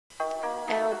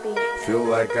LB. Feel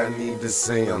like I need to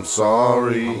say I'm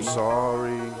sorry. I'm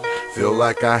sorry. Feel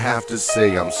like I have to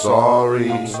say I'm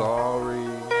sorry. I'm sorry.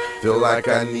 Feel like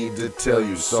I need to tell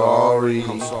you sorry.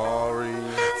 I'm sorry.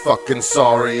 Fucking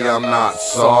sorry, I'm not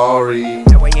sorry.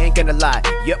 No, I ain't gonna lie.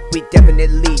 Yep, we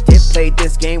definitely did play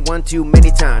this game one too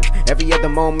many times. Every other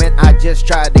moment I just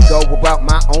tried to go about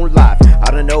my own life.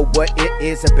 I don't know what it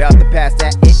is about the past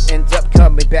that it ends up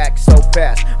coming back so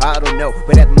fast. I don't know,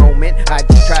 but at the moment I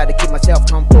just try to keep myself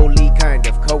comfortably kind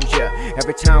of kosher.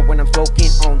 Every time when I'm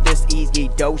smoking on this easy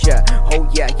doja. Oh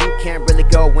yeah, you can't really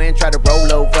go and try to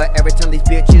roll over. Every time these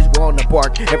bitches wanna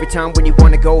bark. Every time when you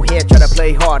wanna go ahead, try to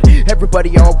play hard.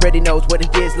 Everybody already knows what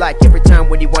it is like. Every time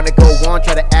when you wanna go on,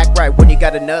 try to act right when you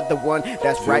got another one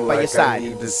that's right by your side. I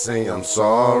need to say I'm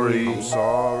sorry. I'm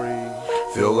sorry.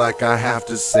 Feel like I have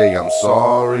to say I'm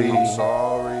sorry. I'm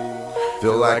sorry.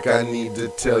 Feel like I need to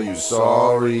tell you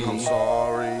sorry. I'm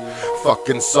sorry.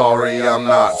 Fucking sorry, I'm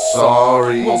not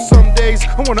sorry. Well, some days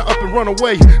I wanna up and run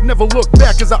away, never look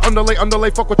back as I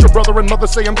underlay. Fuck what your brother and mother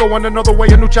say. I'm going another way,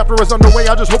 a new chapter is underway.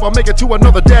 I just hope I make it to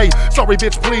another day. Sorry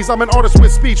bitch, please, I'm an artist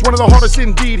with speech, one of the hardest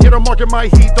indeed. Here to market my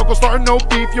heat, don't go starting no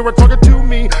beef. You're a target to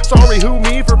me. Sorry, who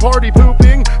me for party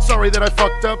pooping? Sorry that I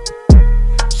fucked up.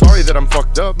 Sorry that I'm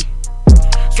fucked up.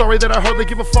 Sorry that I hardly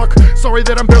give a fuck. Sorry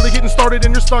that I'm barely getting started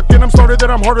and you're stuck. And I'm sorry that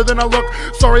I'm harder than I look.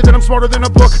 Sorry that I'm smarter than a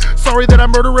book. Sorry that I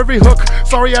murder every hook.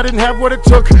 Sorry I didn't have what it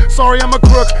took. Sorry I'm a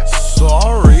crook.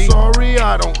 Sorry. Sorry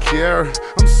I don't care.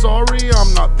 I'm sorry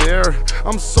I'm not there.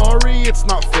 I'm sorry it's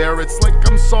not fair. It's like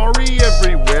I'm sorry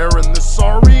everywhere. And this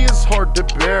sorry is hard to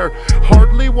bear.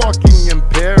 Hardly walking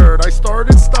impaired. I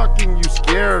started stalking you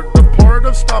scared. The part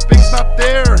of stopping's not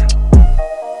there.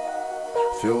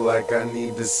 Feel like I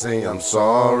need to say I'm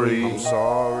sorry. I'm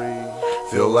sorry.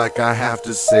 Feel like I have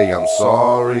to say I'm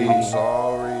sorry. I'm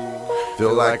sorry.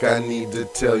 Feel like I need to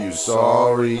tell you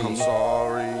sorry. I'm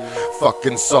sorry.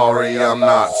 Fucking sorry, I'm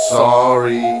not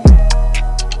sorry.